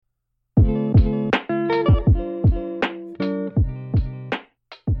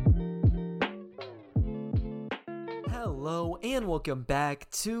and welcome back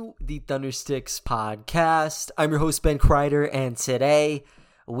to the Thundersticks podcast. I'm your host, Ben Kreider, and today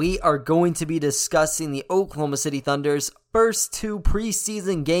we are going to be discussing the Oklahoma City Thunder's first two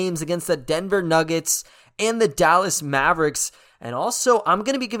preseason games against the Denver Nuggets and the Dallas Mavericks. And also, I'm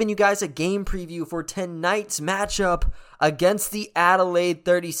going to be giving you guys a game preview for tonight's matchup against the Adelaide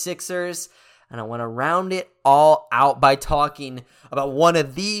 36ers. And I want to round it all out by talking about one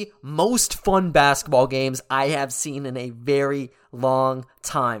of the most fun basketball games I have seen in a very long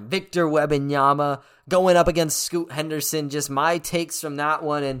time. Victor Wembanyama going up against Scoot Henderson. Just my takes from that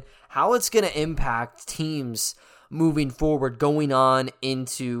one and how it's going to impact teams moving forward going on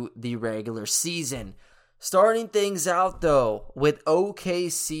into the regular season. Starting things out, though, with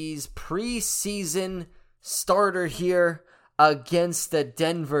OKC's preseason starter here against the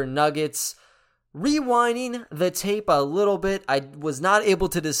Denver Nuggets. Rewinding the tape a little bit, I was not able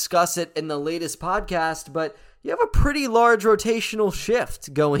to discuss it in the latest podcast, but you have a pretty large rotational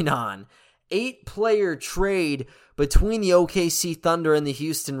shift going on. 8-player trade between the OKC Thunder and the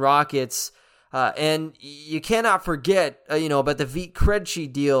Houston Rockets, and you cannot forget, about the Vit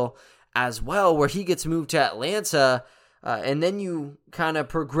Krejci deal as well, where he gets moved to Atlanta, and then you kind of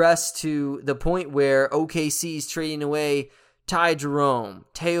progress to the point where OKC's trading away Ty Jerome,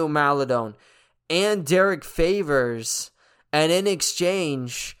 Theo Maledon, and Derek Favors, and in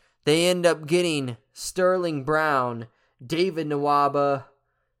exchange, they end up getting Sterling Brown, David Nwaba,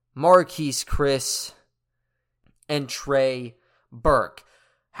 Marquise Chris, and Trey Burke.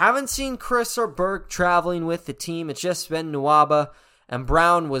 Haven't seen Chris or Burke traveling with the team. It's just been Nwaba, and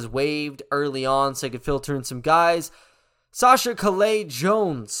Brown was waived early on so he could filter in some guys. Sasha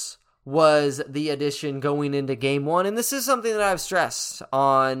Calais-Jones was the addition going into game one, and this is something that I've stressed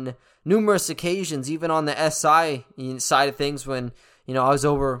on numerous occasions, even on the SI side of things when, I was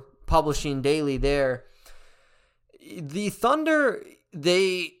over publishing daily there. The Thunder,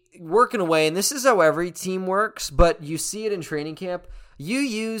 they working away, and this is how every team works, but you see it in training camp. You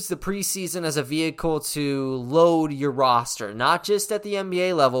use the preseason as a vehicle to load your roster, not just at the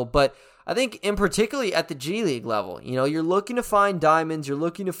NBA level, but I think in particularly at the G League level. You're looking to find diamonds, you're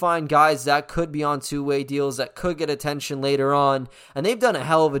looking to find guys that could be on two-way deals, that could get attention later on, and they've done a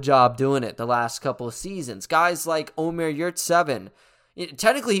hell of a job doing it the last couple of seasons. Guys like Omer Yurtseven,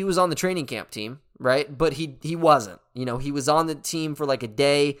 technically he was on the training camp team, right? But he wasn't. He was on the team for like a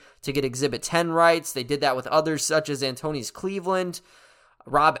day to get Exhibit 10 rights. They did that with others such as Antonius Cleveland,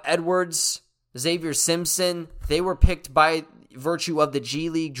 Rob Edwards, Xavier Simpson. They were picked by virtue of the G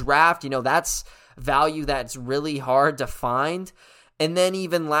League draft. That's value that's really hard to find. And then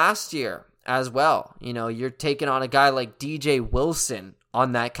even last year as well, you're taking on a guy like DJ Wilson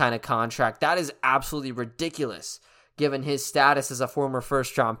on that kind of contract. That is absolutely ridiculous given his status as a former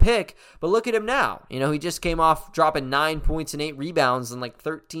first-round pick. But look at him now. He just came off dropping 9 points and 8 rebounds in like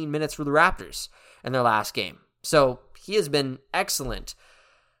 13 minutes for the Raptors in their last game. So he has been excellent.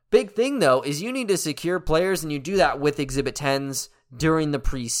 Big thing, though, is you need to secure players, and you do that with Exhibit 10s during the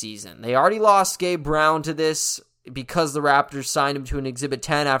preseason. They already lost Gabe Brown to this because the Raptors signed him to an Exhibit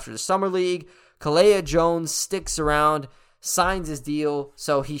 10 after the Summer League. Calais-Jones sticks around, signs his deal,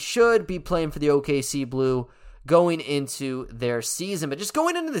 so he should be playing for the OKC Blue going into their season. But just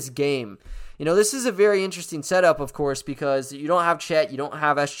going into this game, this is a very interesting setup, of course, because you don't have Chet, you don't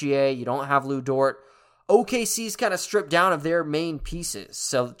have SGA, you don't have Lou Dort. OKC's kind of stripped down of their main pieces.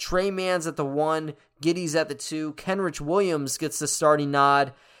 So Trey Mann's at the 1, Giddey's at the 2, Kenrich Williams gets the starting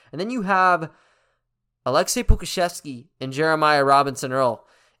nod, and then you have Aleksej Pokusevski and Jeremiah Robinson-Earl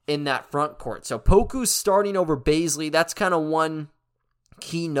in that front court. So Poku's starting over Bazley. That's kind of one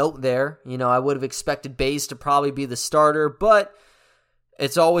key note there. I would have expected Baze to probably be the starter, but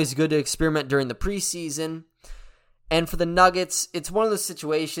it's always good to experiment during the preseason. And for the Nuggets, it's one of those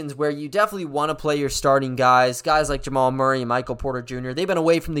situations where you definitely want to play your starting guys like Jamal Murray and Michael Porter Jr. They've been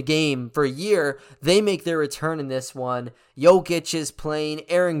away from the game for a year. They make their return in this one. Jokic is playing.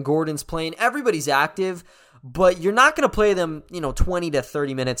 Aaron Gordon's playing. Everybody's active, but you're not going to play them, 20 to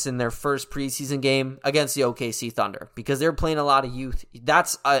 30 minutes in their first preseason game against the OKC Thunder because they're playing a lot of youth.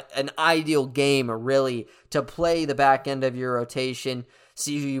 That's an ideal game, really, to play the back end of your rotation,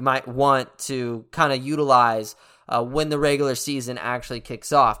 see who you might want to kind of utilize when the regular season actually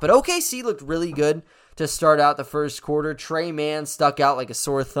kicks off. But OKC looked really good to start out the first quarter. Trey Mann stuck out like a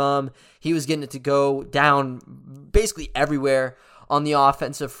sore thumb. He was getting it to go down basically everywhere on the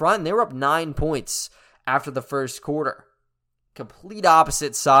offensive front, and they were up 9 points after the first quarter. Complete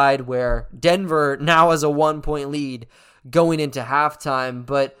opposite side where Denver now has a 1-point lead going into halftime,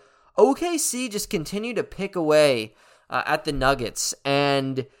 but OKC just continued to pick away at the Nuggets,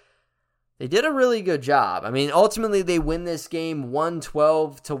 and They did a really good job. I mean, ultimately they win this game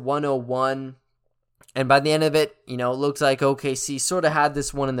 112-101. And by the end of it, it looks like OKC sort of had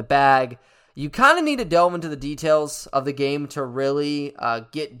this one in the bag. You kind of need to delve into the details of the game to really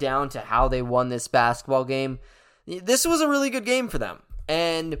get down to how they won this basketball game. This was a really good game for them.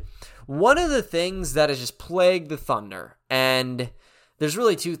 And one of the things that has just plagued the Thunder, and there's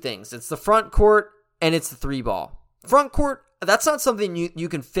really two things. It's the front court and it's the three ball. Front court, that's not something you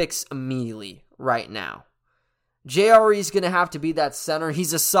can fix immediately right now. JRE is going to have to be that center.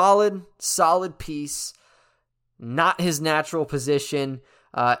 He's a solid piece, not his natural position.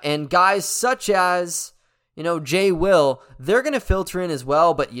 And guys such as, Jay Will, they're going to filter in as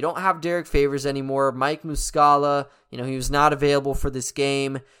well, but you don't have Derek Favors anymore. Mike Muscala, he was not available for this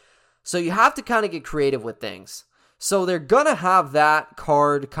game. So you have to kind of get creative with things. So they're going to have that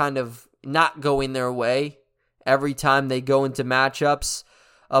card kind of not going their way every time they go into matchups.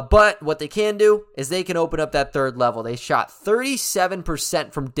 But what they can do is they can open up that third level. They shot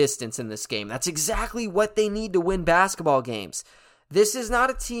 37% from distance in this game. That's exactly what they need to win basketball games. This is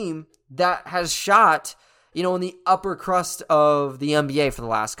not a team that has shot, in the upper crust of the NBA for the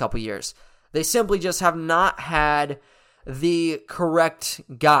last couple years. They simply just have not had the correct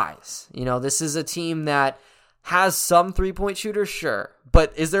guys. This is a team that has some three-point shooters, sure.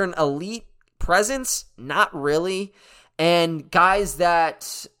 But is there an elite presence? Not really. And guys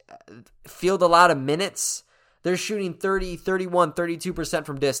that field a lot of minutes, they're shooting 30, 31, 32%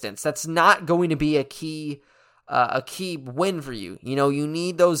 from distance. That's not going to be a key win for you. You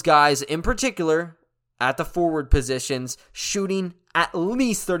need those guys in particular at the forward positions shooting at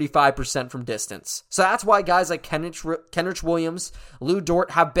least 35% from distance. So that's why guys like Kenrich Williams, Lou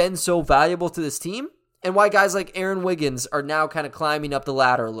Dort have been so valuable to this team, and why guys like Aaron Wiggins are now kind of climbing up the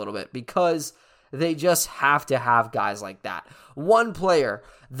ladder a little bit, because they just have to have guys like that. One player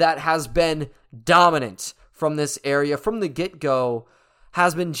that has been dominant from this area from the get-go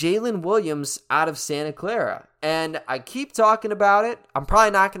has been Jalen Williams out of Santa Clara. And I keep talking about it. I'm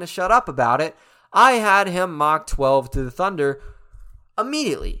probably not going to shut up about it. I had him mock 12 to the Thunder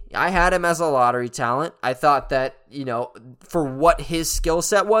immediately. I had him as a lottery talent. I thought that, for what his skill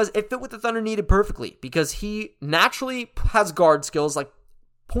set was, it fit what the Thunder needed perfectly, because he naturally has guard skills, like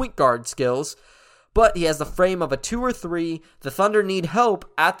point guard skills, but he has the frame of a 2 or 3. The Thunder need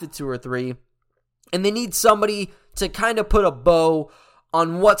help at the 2 or 3, and they need somebody to kind of put a bow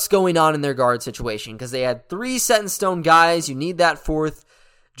on what's going on in their guard situation, because they had 3 set-in-stone guys. You need that fourth.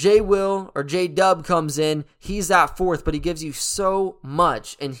 J-Dub comes in. He's that fourth, but he gives you so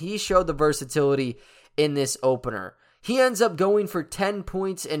much, and he showed the versatility in this opener. He ends up going for 10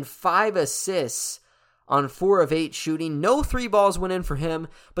 points and 5 assists on 4 of 8 shooting. No 3 balls went in for him,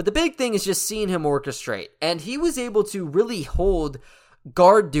 but the big thing is just seeing him orchestrate, and he was able to really hold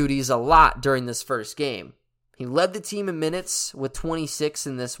guard duties a lot during this first game. He led the team in minutes with 26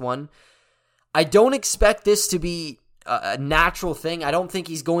 in this one. I don't expect this to be a natural thing. I don't think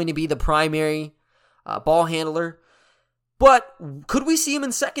he's going to be the primary ball handler. But could we see him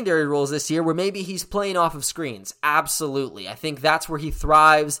in secondary roles this year where maybe he's playing off of screens? Absolutely. I think that's where he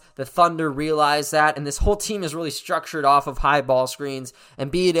thrives. The Thunder realize that, and this whole team is really structured off of high ball screens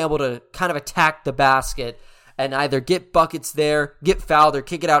and being able to kind of attack the basket and either get buckets there, get fouled, or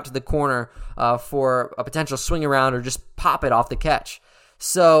kick it out to the corner for a potential swing around, or just pop it off the catch.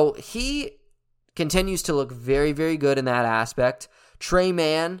 So he continues to look very, very good in that aspect. Trey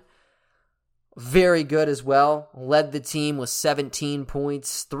Mann, very good as well. Led the team with 17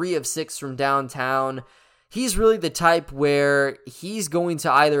 points, 3 of 6 from downtown. He's really the type where he's going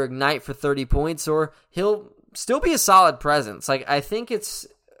to either ignite for 30 points or he'll still be a solid presence. I think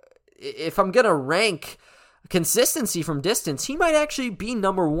if I'm going to rank consistency from distance, he might actually be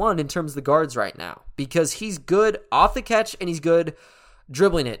number 1 in terms of the guards right now, because he's good off the catch and he's good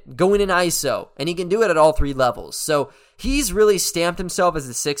dribbling it, going in ISO, and he can do it at all 3 levels. So he's really stamped himself as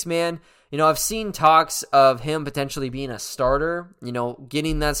a 6-man. I've seen talks of him potentially being a starter,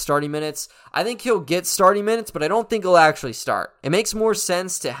 getting that starting minutes. I think he'll get starting minutes, but I don't think he'll actually start. It makes more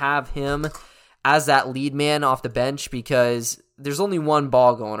sense to have him as that lead man off the bench, because there's only one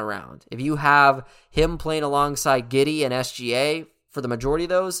ball going around. If you have him playing alongside Giddey and SGA for the majority of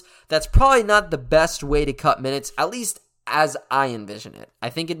those, that's probably not the best way to cut minutes, at least as I envision it. I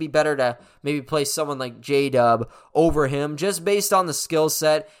think it'd be better to maybe play someone like J-Dub over him, just based on the skill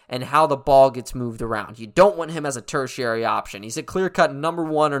set and how the ball gets moved around. You don't want him as a tertiary option. He's a clear-cut number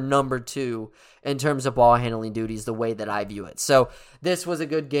 1 or number 2 in terms of ball handling duties, the way that I view it. So this was a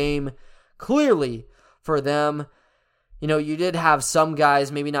good game, clearly, for them. You did have some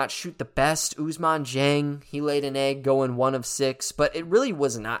guys maybe not shoot the best. Ousmane Dieng, he laid an egg going 1 of 6, but it really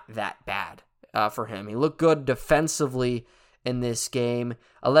was not that bad for him. He looked good defensively in this game.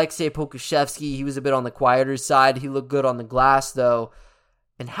 Alexei Pokusevski, he was a bit on the quieter side. He looked good on the glass, though.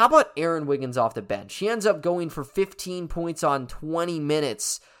 And how about Aaron Wiggins off the bench? He ends up going for 15 points on 20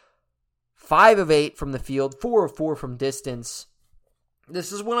 minutes. 5 of 8 from the field, 4 of 4 from distance.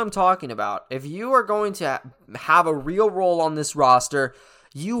 This is what I'm talking about. If you are going to have a real role on this roster,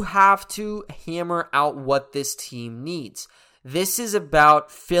 you have to hammer out what this team needs. This is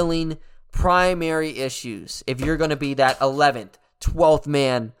about filling primary issues. If you're going to be that 11th, 12th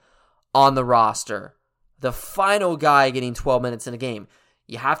man on the roster, the final guy getting 12 minutes in a game,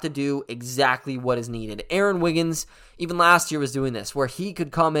 you have to do exactly what is needed. Aaron Wiggins, even last year, was doing this, where he could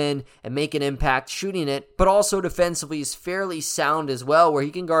come in and make an impact shooting it, but also defensively is fairly sound as well, where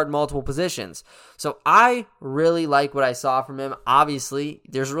he can guard multiple positions. So I really like what I saw from him. Obviously,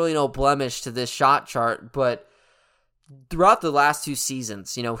 there's really no blemish to this shot chart, but throughout the last 2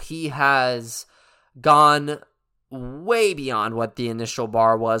 seasons, he has gone way beyond what the initial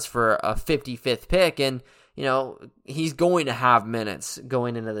bar was for a 55th pick, and he's going to have minutes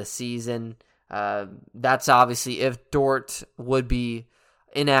going into the season. That's obviously if Dort would be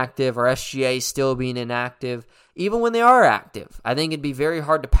inactive or SGA still being inactive. Even when they are active, I think it'd be very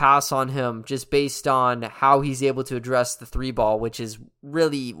hard to pass on him just based on how he's able to address the 3 ball, which is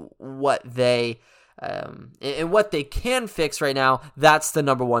really what they and what they can fix right now. That's the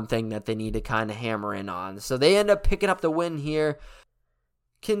number one thing that they need to kind of hammer in on. So they end up picking up the win here.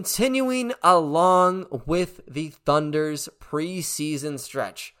 Continuing along with the Thunder's preseason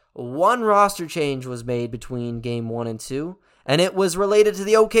stretch, one roster change was made between Game 1 and 2, and it was related to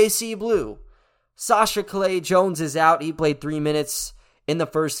the OKC Blue. Sasha Calais-Jones is out. He played 3 minutes in the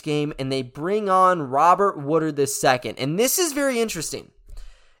first game, and they bring on Robert Woodard II. And this is very interesting.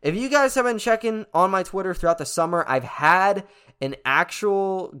 If you guys have been checking on my Twitter throughout the summer, I've had an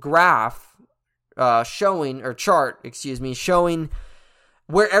actual graph showing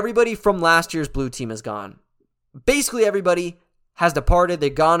where everybody from last year's Blue team has gone. Basically, everybody has departed.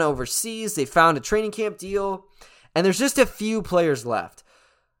 They've gone overseas. They found a training camp deal. And there's just a few players left.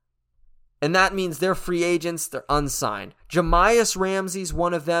 And that means they're free agents. They're unsigned. Jamias Ramsey's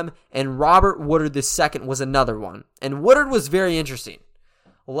one of them. And Robert Woodard II was another one. And Woodard was very interesting.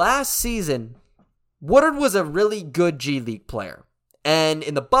 Last season, Woodard was a really good G League player. And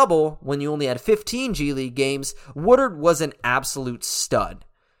in the bubble, when you only had 15 G League games, Woodard was an absolute stud.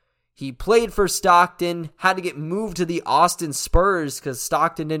 He played for Stockton, had to get moved to the Austin Spurs because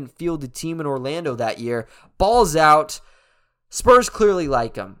Stockton didn't field the team in Orlando that year. Balls out. Spurs clearly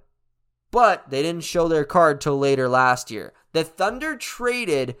like him. But they didn't show their card till later last year. The Thunder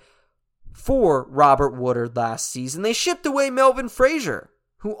traded for Robert Woodard last season. They shipped away Melvin Frazier,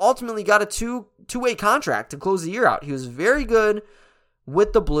 who ultimately got a two-way contract to close the year out. He was very good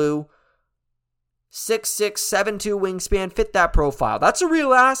with the Blue. 6'6", 7'2" wingspan, fit that profile. That's a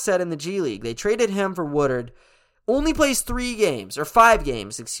real asset in the G League. They traded him for Woodard. Only plays 5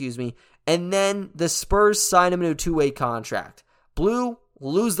 games, and then the Spurs signed him to a 2-way contract. Blue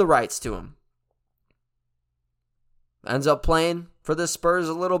lose the rights to him. Ends up playing for the Spurs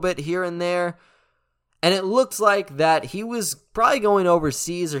a little bit here and there. And it looked like that he was probably going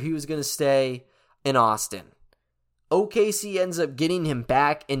overseas or he was going to stay in Austin. OKC ends up getting him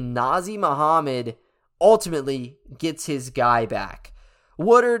back, and Nazi Muhammad ultimately gets his guy back.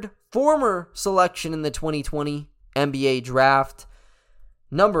 Woodard, former selection in the 2020 NBA draft.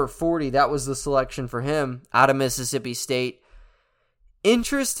 Number 40, that was the selection for him out of Mississippi State.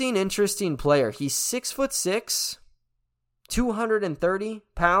 Interesting player. He's 6'6", 230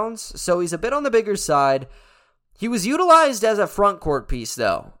 pounds, so he's a bit on the bigger side. He was utilized as a front court piece,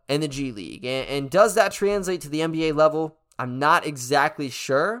 though, in the G League. And does that translate to the NBA level? I'm not exactly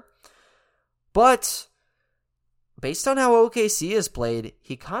sure. But based on how OKC has played,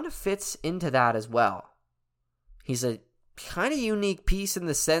 he kind of fits into that as well. He's a kind of unique piece in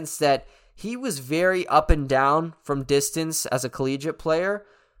the sense that he was very up and down from distance as a collegiate player.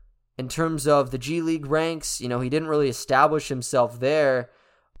 In terms of the G League ranks, he didn't really establish himself there.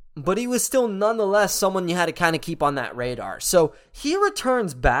 But he was still nonetheless someone you had to kind of keep on that radar. So he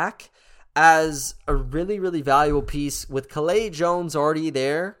returns back as a really, really valuable piece with Calais-Jones already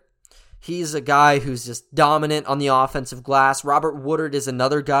there. He's a guy who's just dominant on the offensive glass. Robert Woodard is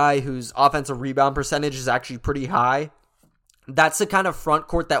another guy whose offensive rebound percentage is actually pretty high. That's the kind of front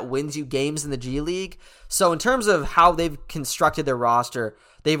court that wins you games in the G League. So in terms of how they've constructed their roster,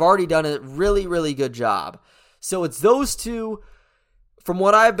 they've already done a really, really good job. So it's those two From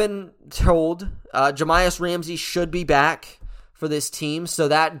what I've been told, Jahmi'us Ramsey should be back for this team, so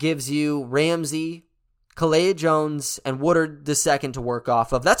that gives you Ramsey, Kalea Jones, and Woodard the second to work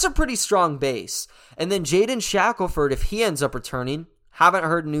off of. That's a pretty strong base. And then Jaden Shackelford, if he ends up returning, haven't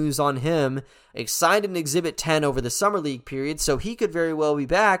heard news on him. Signed an Exhibit 10 over the Summer League period, so he could very well be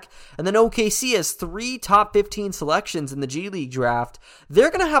back. And then OKC has 3 top 15 selections in the G League draft. They're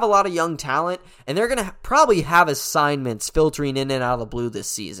going to have a lot of young talent, and they're going to probably have assignments filtering in and out of the blue this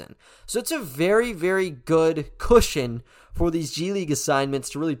season. So it's a very, very good cushion for these G League assignments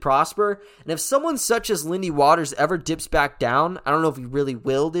to really prosper. And if someone such as Lindy Waters ever dips back down, I don't know if he really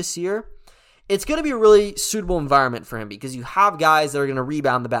will this year, it's going to be a really suitable environment for him because you have guys that are going to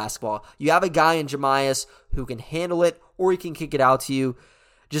rebound the basketball. You have a guy in Jahmi'us who can handle it or he can kick it out to you.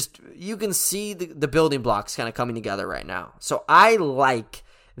 Just, you can see the building blocks kind of coming together right now. So I like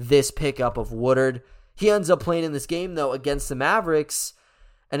this pickup of Woodard. He ends up playing in this game, though, against the Mavericks.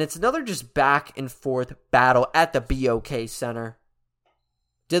 And it's another just back and forth battle at the BOK Center.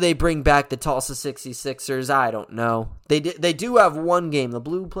 Do they bring back the Tulsa 66ers? I don't know. They do have one game. The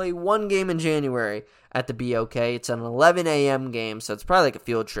Blue play one game in January at the BOK. It's an 11 a.m. game, so it's probably like a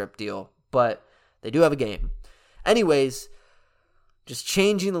field trip deal. But they do have a game. Anyways, just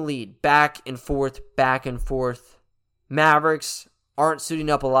changing the lead. Back and forth, back and forth. Mavericks aren't suiting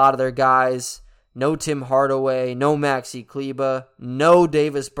up a lot of their guys. No Tim Hardaway, no Maxi Kleber, no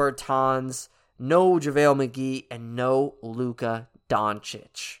Davis Bertans, no JaVale McGee, and no Luka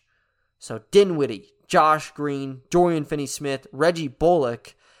Doncic. So Dinwiddie, Josh Green, Dorian Finney-Smith, Reggie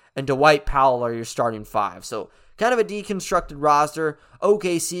Bullock, and Dwight Powell are your starting 5. So kind of a deconstructed roster.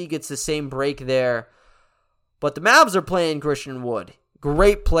 OKC gets the same break there. But the Mavs are playing Christian Wood.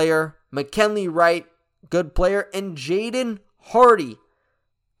 Great player. McKinley Wright, good player. And Jaden Hardy,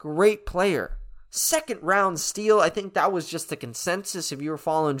 great player. Second round steal. I think that was just the consensus if you were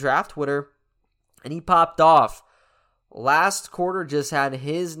following draft Twitter. And he popped off. Last quarter just had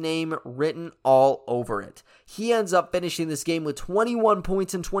his name written all over it. He ends up finishing this game with 21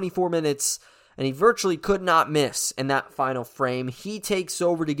 points in 24 minutes, and he virtually could not miss in that final frame. He takes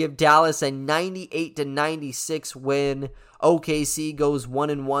over to give Dallas a 98-96 win. OKC goes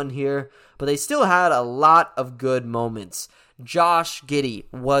 1-1 here, but they still had a lot of good moments. Josh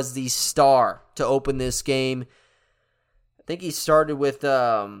Giddey was the star to open this game. I think he started with,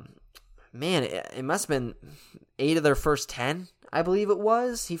 it must have been 8 of their first 10, I believe it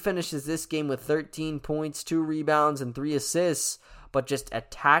was. He finishes this game with 13 points, 2 rebounds, and 3 assists, but just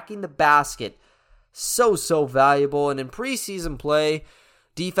attacking the basket, so valuable. And in preseason play,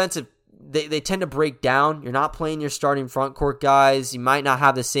 defensive, they tend to break down. You're not playing your starting front court guys. You might not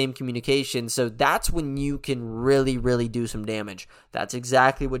have the same communication, so that's when you can really, really do some damage. That's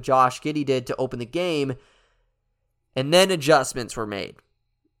exactly what Josh Giddey did to open the game, and then adjustments were made.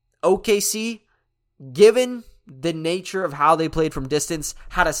 OKC, given the nature of how they played from distance,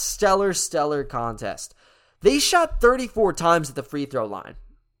 had a stellar contest. They shot 34 times at the free throw line.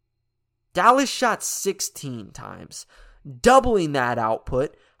 Dallas shot 16 times, doubling that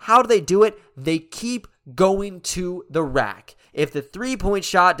output. How do they do it? They keep going to the rack. If the three-point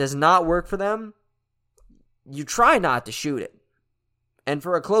shot does not work for them, you try not to shoot it. And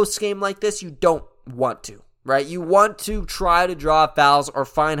for a close game like this, you don't want to, right? You want to try to draw fouls or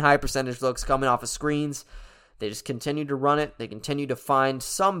find high percentage looks coming off of screens. They just continue to run it. They continue to find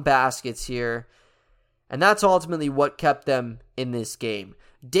some baskets here. And that's ultimately what kept them in this game.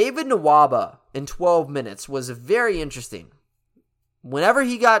 David Nwaba in 12 minutes was very interesting. Whenever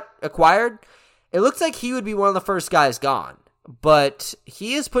he got acquired, it looks like he would be one of the first guys gone. But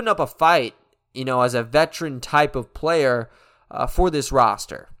he is putting up a fight, as a veteran type of player for this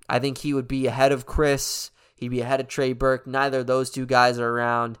roster. I think he would be ahead of Chris. He'd be ahead of Trey Burke. Neither of those two guys are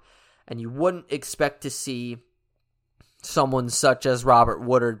around. And you wouldn't expect to see someone such as Robert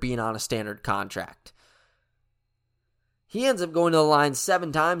Woodard being on a standard contract. He ends up going to the line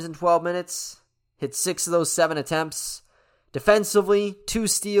 7 times in 12 minutes. Hit 6 of those 7 attempts. Defensively, 2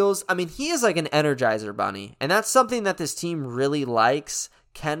 steals. He is like an Energizer Bunny. And that's something that this team really likes.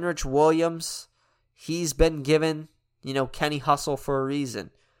 Kenrich Williams, he's been given, Kenny Hustle for a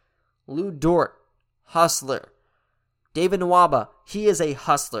reason. Lou Dort, hustler. David Nwaba, he is a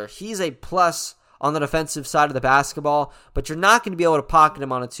hustler. He's a plus on the defensive side of the basketball, but you're not going to be able to pocket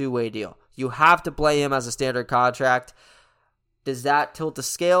him on a 2-way deal. You have to play him as a standard contract. Does that tilt the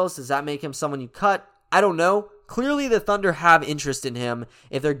scales? Does that make him someone you cut? I don't know. Clearly the Thunder have interest in him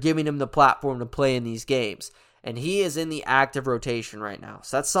if they're giving him the platform to play in these games. And he is in the active rotation right now.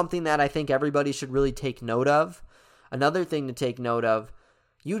 So that's something that I think everybody should really take note of. Another thing to take note of,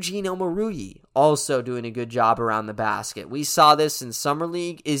 Eugene Omoruyi also doing a good job around the basket. We saw this in Summer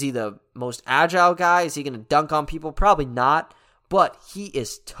League. Is he the most agile guy? Is he going to dunk on people? Probably not, but he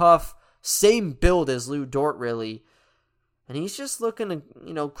is tough. Same build as Lou Dort, really. And he's just looking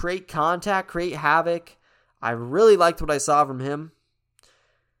to, create contact, create havoc. I really liked what I saw from him.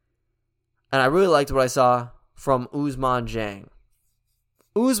 And I really liked what I saw from Ousmane Dieng.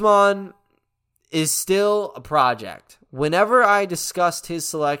 Ousmane is still a project. Whenever I discussed his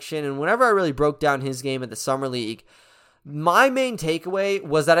selection and whenever I really broke down his game at the Summer League, my main takeaway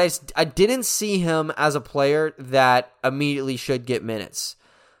was that I didn't see him as a player that immediately should get minutes.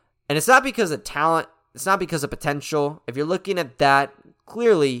 And it's not because of talent. It's not because of potential. If you're looking at that,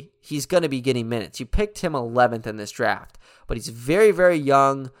 clearly he's going to be getting minutes. You picked him 11th in this draft, but he's very, very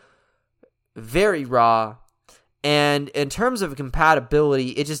young, very raw. And in terms of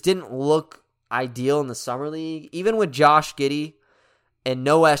compatibility, it just didn't look ideal in the Summer League. Even with Josh Giddey and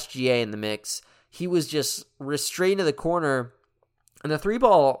no SGA in the mix, he was just restrained to the corner, and the three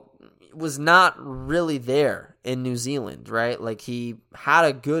ball was not really there in New Zealand, right? Like, he had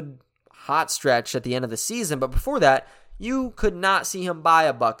a good hot stretch at the end of the season, but before that, you could not see him buy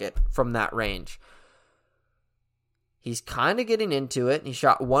a bucket from that range. He's kind of getting into it. He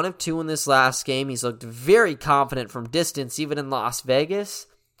shot 1 of 2 in this last game. He's looked very confident from distance, even in Las Vegas.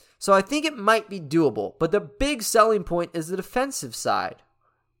 So I think it might be doable. But the big selling point is the defensive side,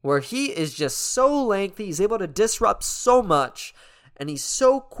 where he is just so lengthy. He's able to disrupt so much, and he's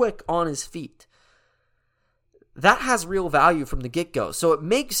so quick on his feet. That has real value from the get-go. So it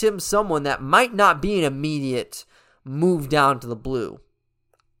makes him someone that might not be an immediate move down to the blue.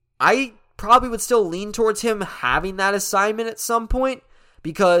 I probably would still lean towards him having that assignment at some point,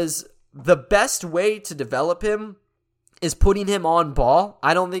 because the best way to develop him is putting him on ball.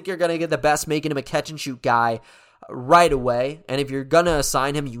 I don't think you're going to get the best making him a catch and shoot guy right away. And if you're going to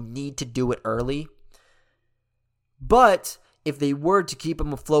assign him, you need to do it early. But if they were to keep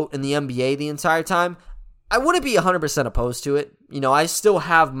him afloat in the NBA the entire time, I wouldn't be 100% opposed to it. I still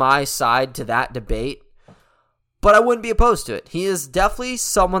have my side to that debate, but I wouldn't be opposed to it. He is definitely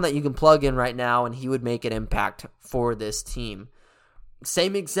someone that you can plug in right now, and he would make an impact for this team.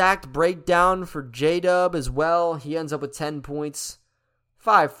 Same exact breakdown for J-Dub as well. He ends up with 10 points,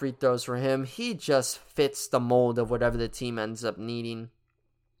 5 free throws for him. He just fits the mold of whatever the team ends up needing.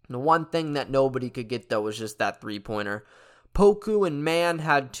 The one thing that nobody could get, though, was just that three-pointer. Poku and Mann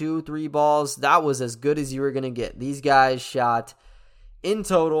had 2 3-balls. That was as good as you were going to get. These guys shot, in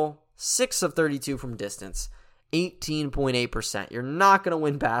total, 6 of 32 from distance, 18.8%. You're not going to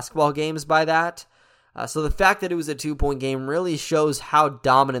win basketball games by that. So the fact that it was a 2-point game really shows how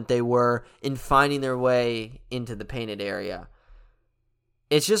dominant they were in finding their way into the painted area.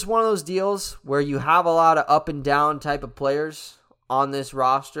 It's just one of those deals where you have a lot of up and down type of players on this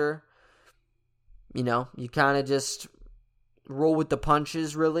roster. You kind of just roll with the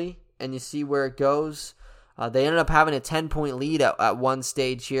punches, really, and you see where it goes. They ended up having a 10-point lead at one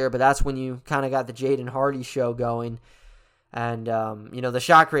stage here, but that's when you kind of got the Jaden Hardy show going. And, the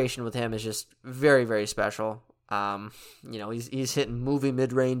shot creation with him is just very, very special. He's hitting moving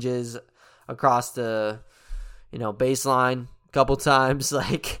mid-ranges across the, baseline a couple times.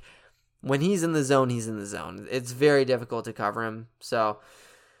 Like, when he's in the zone, he's in the zone. It's very difficult to cover him. So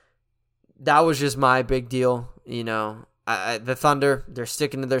that was just my big deal. The Thunder, they're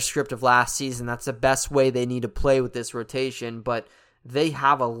sticking to their script of last season. That's the best way they need to play with this rotation. But they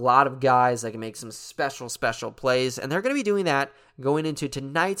have a lot of guys that can make some special, special plays. And they're going to be doing that going into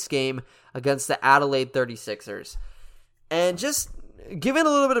tonight's game against the Adelaide 36ers. And just giving a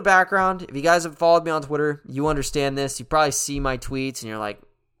little bit of background, if you guys have followed me on Twitter, you understand this. You probably see my tweets and you're like,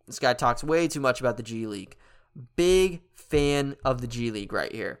 this guy talks way too much about the G League. Big fan of the G League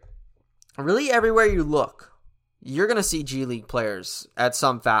right here. Really, everywhere you look, you're going to see G League players at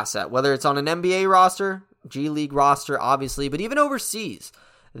some facet, whether it's on an NBA roster, G League roster, obviously, but even overseas.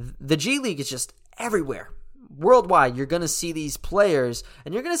 The G League is just everywhere. Worldwide, you're going to see these players,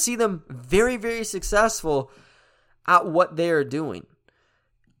 and you're going to see them very, very successful at what they are doing.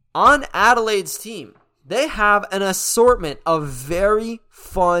 On Adelaide's team, they have an assortment of very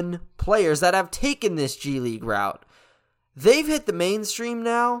fun players that have taken this G League route. They've hit the mainstream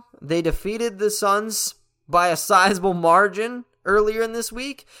now. They defeated the Suns by a sizable margin earlier in this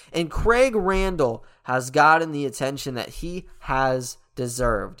week, and Craig Randall has gotten the attention that he has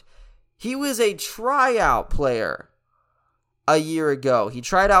deserved. He was a tryout player a year ago. He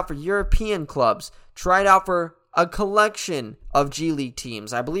tried out for European clubs, tried out for a collection of G League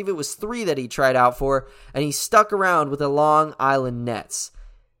teams. I believe it was 3 that he tried out for, and he stuck around with the Long Island Nets.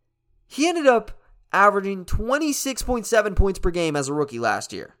 He ended up averaging 26.7 points per game as a rookie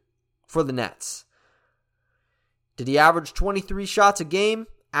last year for the Nets. Did he average 23 shots a game?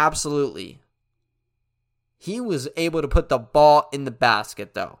 Absolutely. He was able to put the ball in the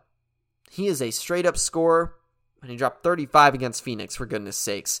basket, though. He is a straight-up scorer, and he dropped 35 against Phoenix, for goodness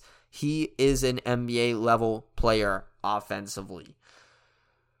sakes. He is an NBA-level player offensively.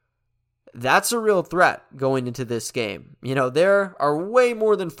 That's a real threat going into this game. You know, there are way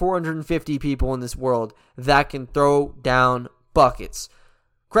more than 450 people in this world that can throw down buckets.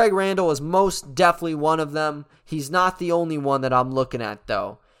 Craig Randall is most definitely one of them. He's not the only one that I'm looking at,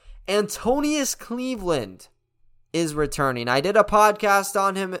 though. Antonius Cleveland is returning. I did a podcast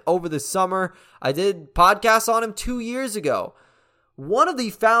on him over the summer. I did podcasts on him 2 years ago. One of the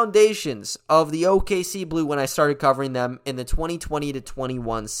foundations of the OKC Blue when I started covering them in the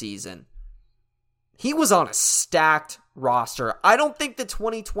 2020-21 season. He was on a stacked roster. I don't think the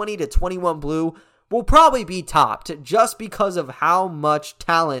 2020-21 Blue will probably be topped just because of how much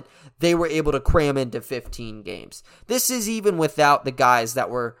talent they were able to cram into 15 games. This is even without the guys that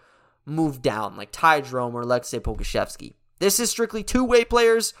were moved down, like Ty Jerome or Alexei Pokusevski. This is strictly two-way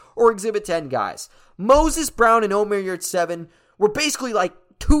players or Exhibit 10 guys. Moses Brown and Omer Yurtseven were basically like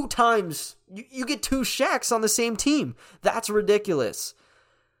 2 times. You get 2 Shaqs on the same team. That's ridiculous.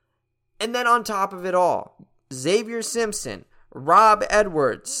 And then on top of it all, Xavier Simpson, Rob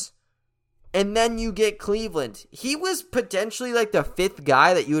Edwards, and then you get Cleveland. He was potentially like the 5th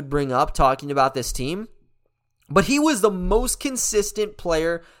guy that you would bring up talking about this team. But he was the most consistent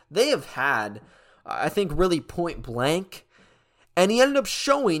player they have had, I think, really point blank. And he ended up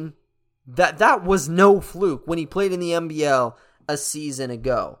showing that that was no fluke when he played in the NBL a season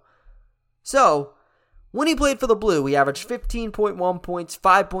ago. So, when he played for the Blue, he averaged 15.1 points,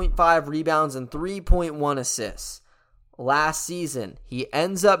 5.5 rebounds, and 3.1 assists. Last season, he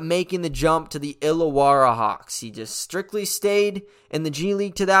ends up making the jump to the Illawarra Hawks. He just strictly stayed in the G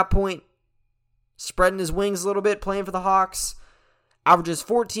League to that point, spreading his wings a little bit, playing for the Hawks. Averages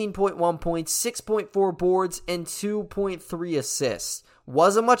 14.1 points, 6.4 boards, and 2.3 assists.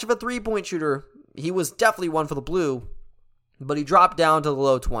 Wasn't much of a three-point shooter. He was definitely one for the Blue, but he dropped down to the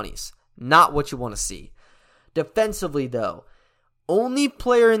low 20s. Not what you want to see. Defensively, though, only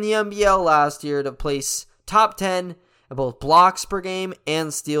player in the NBL last year to place top 10 in both blocks per game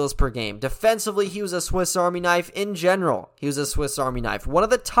and steals per game. Defensively, he was a Swiss Army knife. In general, he was a Swiss Army knife. One of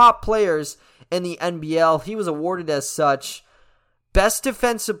the top players in the NBL. He was awarded as such. Best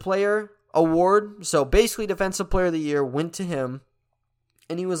Defensive Player award, so basically Defensive Player of the Year, went to him.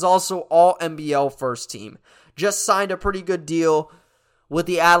 And he was also all NBL first team. Just signed a pretty good deal with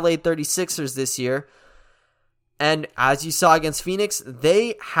the Adelaide 36ers this year. And as you saw against Phoenix,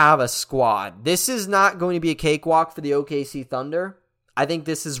 they have a squad. This is not going to be a cakewalk for the OKC Thunder. I think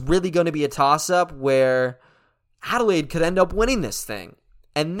this is really going to be a toss-up where Adelaide could end up winning this thing.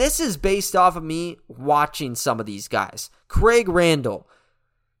 And this is based off of me watching some of these guys. Craig Randall,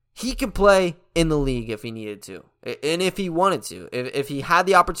 he can play in the league if he needed to. And if he wanted to. If he had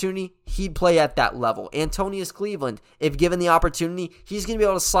the opportunity, he'd play at that level. Antonius Cleveland, if given the opportunity, he's going to be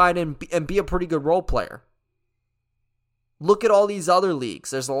able to slide in and be a pretty good role player. Look at all these other leagues.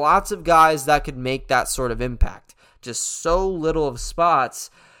 There's lots of guys that could make that sort of impact. Just so little of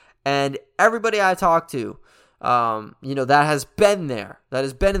spots. And everybody I talk to, that has been there, that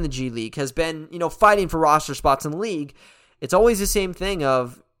has been in the G League, has been, fighting for roster spots in the league. It's always the same thing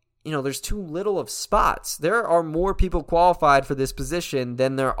of, there's too little of spots. There are more people qualified for this position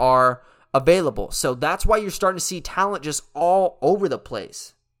than there are available. So that's why you're starting to see talent just all over the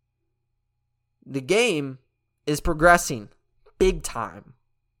place. The game is progressing big time.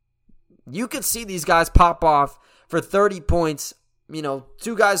 You could see these guys pop off for 30 points. 2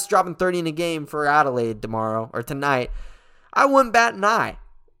 guys dropping 30 in a game for Adelaide tomorrow or tonight. I wouldn't bat an eye.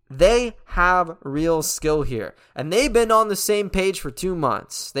 They have real skill here. And they've been on the same page for 2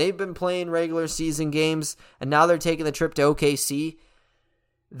 months. They've been playing regular season games, and now they're taking the trip to OKC.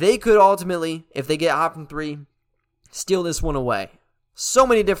 They could ultimately, if they get hot from 3, steal this one away. So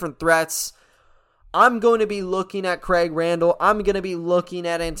many different threats. I'm going to be looking at Craig Randall. I'm going to be looking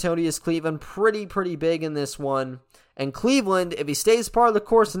at Antonius Cleveland pretty big in this one. And Cleveland, if he stays part of the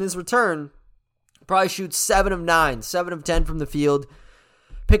course in his return, probably shoots 7 of 9, 7 of 10 from the field,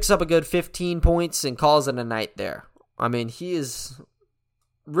 picks up a good 15 points, and calls it a night there. I mean, he is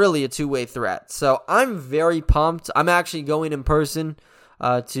really a two-way threat. So I'm very pumped. I'm actually going in person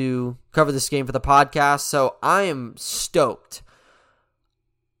to cover this game for the podcast, so I am stoked.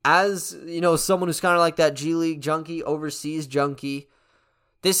 As, someone who's kind of like that G League junkie, overseas junkie,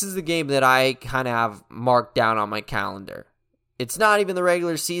 this is the game that I kind of have marked down on my calendar. It's not even the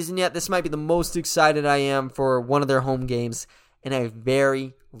regular season yet. This might be the most excited I am for one of their home games in a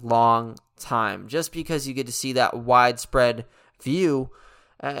very long time, just because you get to see that widespread view.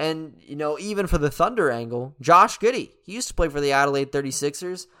 And, even for the Thunder angle, Josh Giddey, he used to play for the Adelaide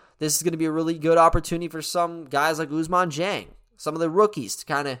 36ers. This is going to be a really good opportunity for some guys like Ousmane Dieng, some of the rookies, to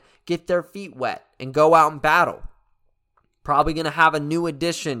kind of get their feet wet and go out and battle. Probably going to have a new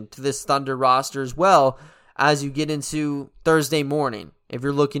addition to this Thunder roster as well as you get into Thursday morning, if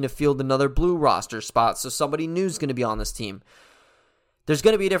you're looking to field another blue roster spot, so somebody new is going to be on this team. There's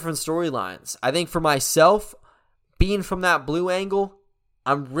going to be different storylines. I think for myself, being from that blue angle,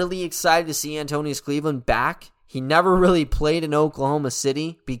 I'm really excited to see Antonius Cleveland back. He never really played in Oklahoma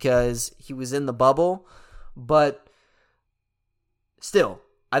City because he was in the bubble, but still,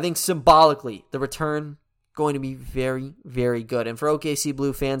 I think symbolically, the return going to be very, very good. And for OKC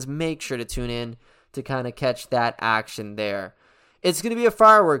Blue fans, make sure to tune in to kind of catch that action there. It's going to be a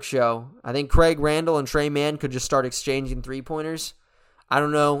fireworks show. I think Craig Randall and Trey Mann could just start exchanging three-pointers. I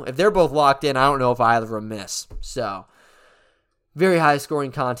don't know. If they're both locked in, I don't know if either of them miss. So, very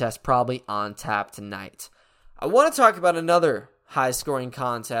high-scoring contest probably on tap tonight. I want to talk about another high-scoring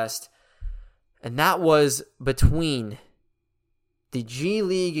contest, and that was between the G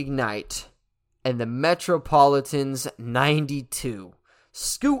League Ignite and the Metropolitans 92.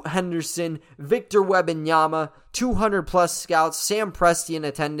 Scoot Henderson, Victor Wembanyama, 200-plus scouts, Sam Presti in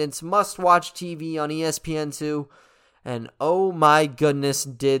attendance, must-watch TV on ESPN2, and oh my goodness,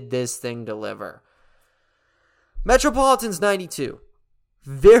 did this thing deliver. Metropolitans 92,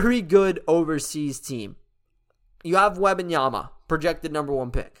 very good overseas team. You have Wembanyama, projected number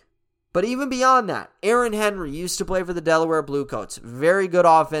 1 pick. But even beyond that, Aaron Henry used to play for the Delaware Bluecoats, very good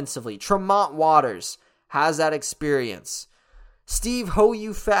offensively. Tremont Waters has that experience. Steve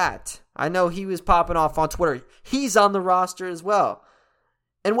Hoyu-Fat, I know he was popping off on Twitter. He's on the roster as well.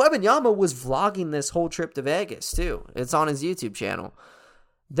 And Wembanyama was vlogging this whole trip to Vegas too. It's on his YouTube channel.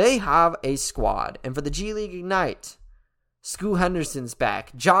 They have a squad. And for the G League Ignite, Scoot Henderson's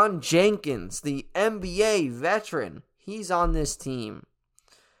back. John Jenkins, the NBA veteran, he's on this team.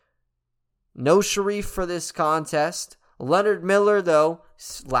 No Sharif for this contest. Leonard Miller, though,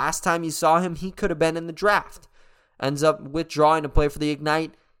 last time you saw him, he could have been in the draft. Ends up withdrawing to play for the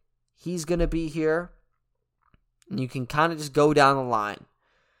Ignite. He's going to be here. And you can kind of just go down the line.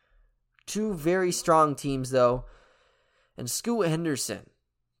 Two very strong teams, though. And Scoot Henderson,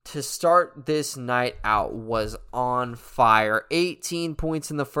 to start this night out, was on fire. 18 points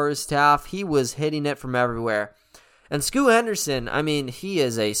in the first half. He was hitting it from everywhere. And Scoot Henderson, I mean, he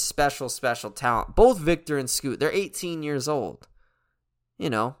is a special, special talent. Both Victor and Scoot, they're 18 years old.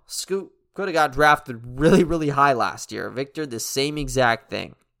 Scoot could have got drafted really, really high last year. Victor, the same exact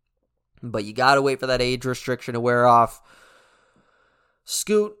thing. But you got to wait for that age restriction to wear off.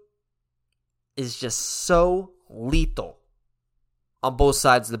 Scoot is just so lethal on both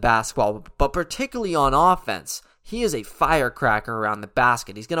sides of the basketball, but particularly on offense. He is a firecracker around the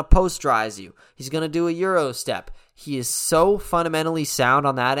basket. He's going to posterize you. He's going to do a Euro step. He is so fundamentally sound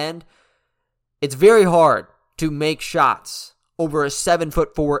on that end. It's very hard to make shots over a 7'4",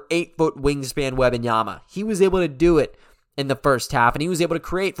 8-foot wingspan Wembanyama. He was able to do it in the first half, and he was able to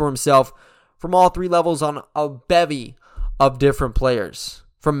create for himself from all three levels on a bevy of different players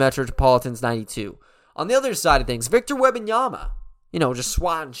from Metropolitans 92. On the other side of things, Victor Wembanyama, just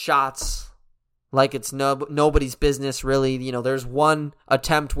swatting shots like it's nobody's business, really. There's one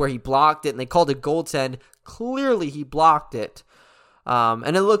attempt where he blocked it, and they called it goaltend. Clearly, he blocked it.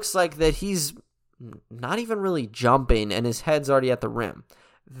 And it looks like that he's not even really jumping, and his head's already at the rim.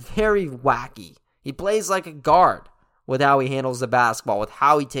 Very wacky. He plays like a guard with how he handles the basketball, with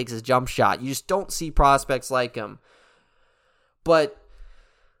how he takes his jump shot. You just don't see prospects like him. But,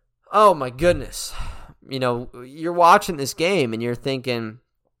 oh my goodness. You're watching this game, and you're thinking,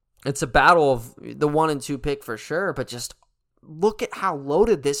 it's a battle of the 1 and 2 pick for sure, but just look at how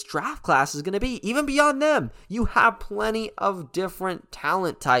loaded this draft class is going to be. Even beyond them, you have plenty of different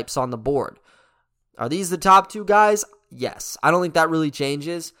talent types on the board. Are these the top 2 guys? Yes. I don't think that really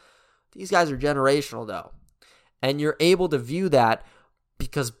changes. These guys are generational, though. And you're able to view that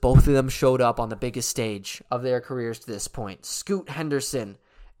because both of them showed up on the biggest stage of their careers to this point. Scoot Henderson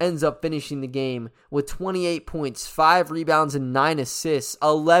ends up finishing the game with 28 points, 5 rebounds, and 9 assists,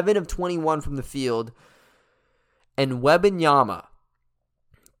 11 of 21 from the field. And Wembanyama,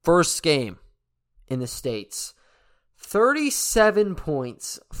 first game in the States, 37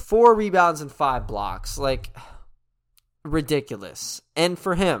 points, 4 rebounds, and 5 blocks. Ridiculous. And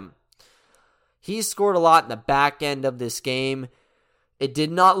for him, he scored a lot in the back end of this game. It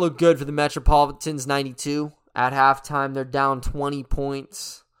did not look good for the Metropolitans 92. At halftime, they're down 20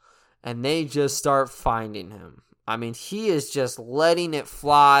 points, and they just start finding him. I mean, he is just letting it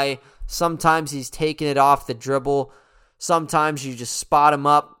fly. Sometimes he's taking it off the dribble. Sometimes you just spot him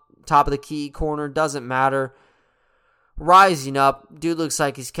up, top of the key, corner, doesn't matter. Rising up, dude looks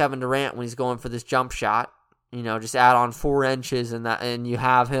like he's Kevin Durant when he's going for this jump shot. Just add on 4 inches and you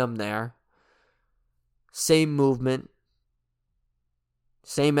have him there. Same movement,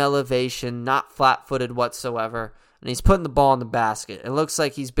 same elevation, not flat-footed whatsoever. And he's putting the ball in the basket. It looks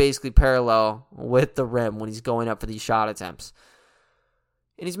like he's basically parallel with the rim when he's going up for these shot attempts.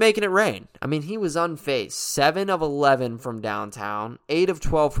 And he's making it rain. I mean, he was unfazed. 7 of 11 from downtown, 8 of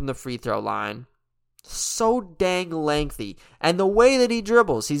 12 from the free throw line. So dang lengthy. And the way that he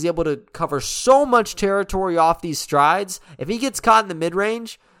dribbles, he's able to cover so much territory off these strides. If he gets caught in the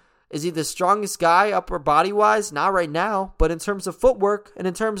mid-range, is he the strongest guy upper body-wise? Not right now. But in terms of footwork and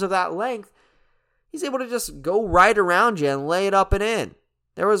in terms of that length, he's able to just go right around you and lay it up and in.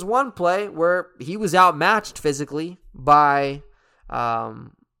 There was one play where he was outmatched physically by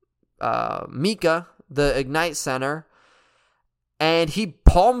Mika, the Ignite center, and he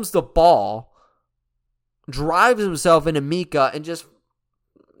palms the ball, drives himself into Mika, and just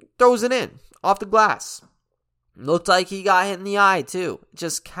throws it in off the glass. Looked like he got hit in the eye too.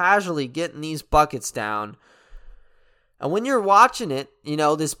 Just casually getting these buckets down. And when you're watching it,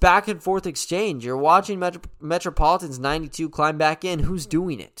 this back and forth exchange, you're watching Metropolitan's 92 climb back in. Who's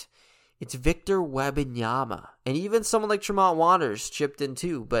doing it? It's Victor Wembanyama. And even someone like Tremont Waters chipped in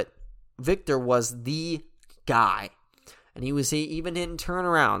too. But Victor was the guy. And he was even hitting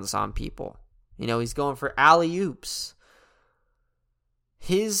turnarounds on people. He's going for alley-oops.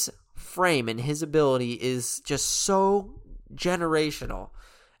 His frame and his ability is just so generational.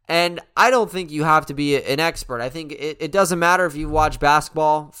 And I don't think you have to be an expert. I think it doesn't matter if you watch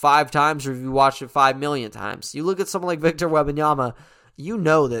basketball 5 times or if you watched it 5 million times. You look at someone like Victor Wembanyama, you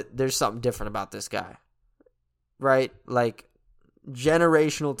know that there's something different about this guy. Right? Like,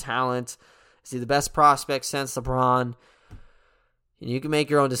 generational talent. Is he the best prospect since LeBron? You can make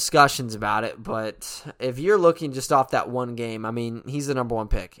your own discussions about it, but if you're looking just off that one game, I mean, he's the number 1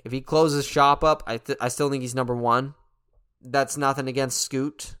 pick. If he closes shop up, I still think he's number 1. That's nothing against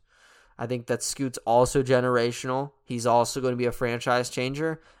Scoot. I think that Scoot's also generational. He's also going to be a franchise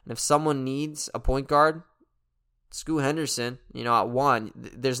changer. And if someone needs a point guard, Scoot Henderson, at 1,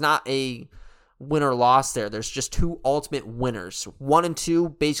 there's not a win or loss there. There's just 2 ultimate winners. 1 and 2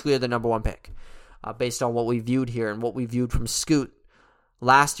 basically are the number 1 pick based on what we viewed here and what we viewed from Scoot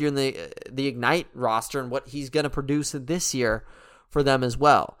last year in the Ignite roster and what he's going to produce this year for them as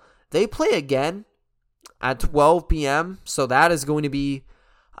well. They play again at 12 p.m., so that is going to be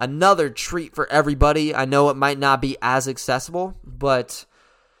another treat for everybody. I know it might not be as accessible, but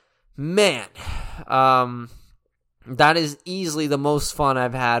man, that is easily the most fun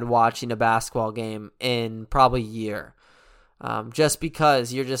I've had watching a basketball game in probably a year. Just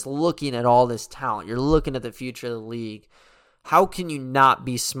because you're just looking at all this talent. You're looking at the future of the league. How can you not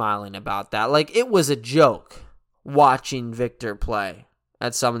be smiling about that? Like, it was a joke watching Victor play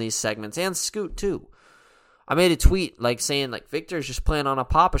at some of these segments, and Scoot too. I made a tweet saying Victor's just playing on a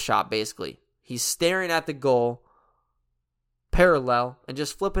Pop-A-Shot basically. He's staring at the goal, parallel, and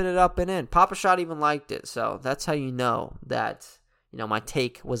just flipping it up and in. Pop-A-Shot even liked it, so that's how you know that my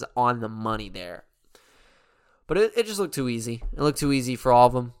take was on the money there. But it just looked too easy. It looked too easy for all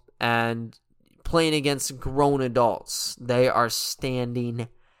of them, and playing against grown adults, they are standing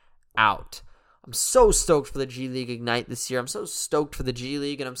out. I'm so stoked for the G League Ignite this year. I'm so stoked for the G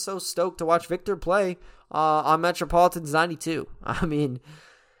League, and I'm so stoked to watch Victor play on Metropolitan's 92. I mean,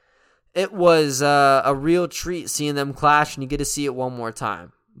 it was a real treat seeing them clash, and you get to see it one more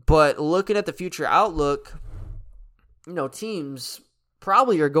time. But looking at the future outlook, teams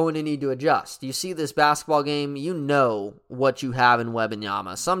probably are going to need to adjust. You see this basketball game, you know what you have in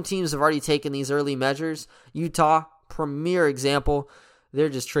Wembanyama. Some teams have already taken these early measures. Utah, premier example. They're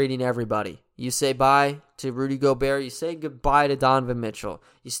just trading everybody. You say bye to Rudy Gobert. You say goodbye to Donovan Mitchell.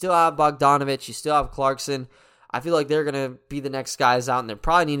 You still have Bogdanovich. You still have Clarkson. I feel like they're going to be the next guys out, and they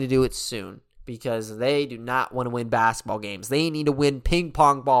probably need to do it soon because they do not want to win basketball games. They need to win ping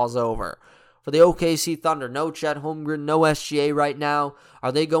pong balls over. For the OKC Thunder, no Chet Holmgren, no SGA right now.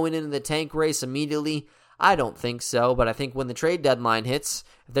 Are they going into the tank race immediately? I don't think so, but I think when the trade deadline hits,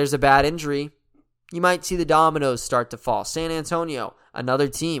 if there's a bad injury, you might see the dominoes start to fall. San Antonio, another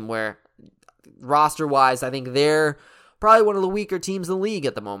team where roster-wise, I think they're probably one of the weaker teams in the league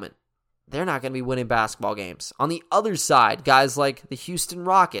at the moment. They're not going to be winning basketball games. On the other side, guys like the Houston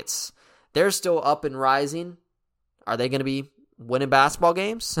Rockets, they're still up and rising. Are they going to be winning basketball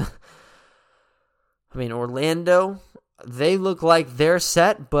games? I mean, Orlando, they look like they're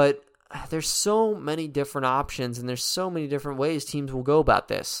set, but there's so many different options and there's so many different ways teams will go about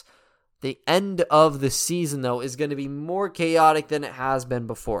this. The end of the season, though, is going to be more chaotic than it has been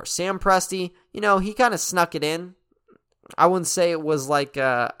before. Sam Presti, he kind of snuck it in. I wouldn't say it was like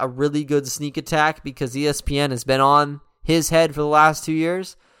a really good sneak attack because ESPN has been on his head for the last 2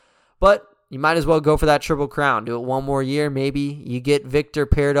 years. But you might as well go for that Triple Crown. Do it one more year, maybe. You get Victor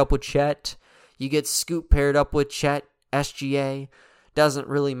paired up with Chet. You get Scoot paired up with Chet, SGA. Doesn't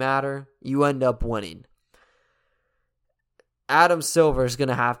really matter. You end up winning. Adam Silver is going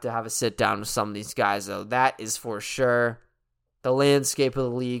to have a sit down with some of these guys, though. That is for sure. The landscape of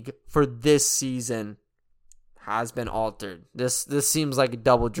the league for this season has been altered. This seems like a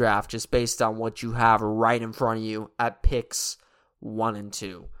double draft just based on what you have right in front of you at picks 1 and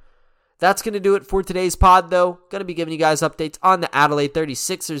 2. That's going to do it for today's pod, though. Going to be giving you guys updates on the Adelaide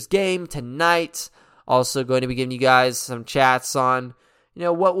 36ers game tonight. Also going to be giving you guys some chats on,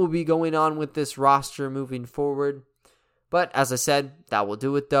 what will be going on with this roster moving forward. But as I said, that will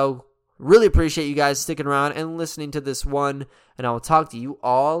do it, though. Really appreciate you guys sticking around and listening to this one. And I will talk to you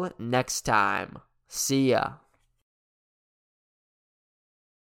all next time. See ya.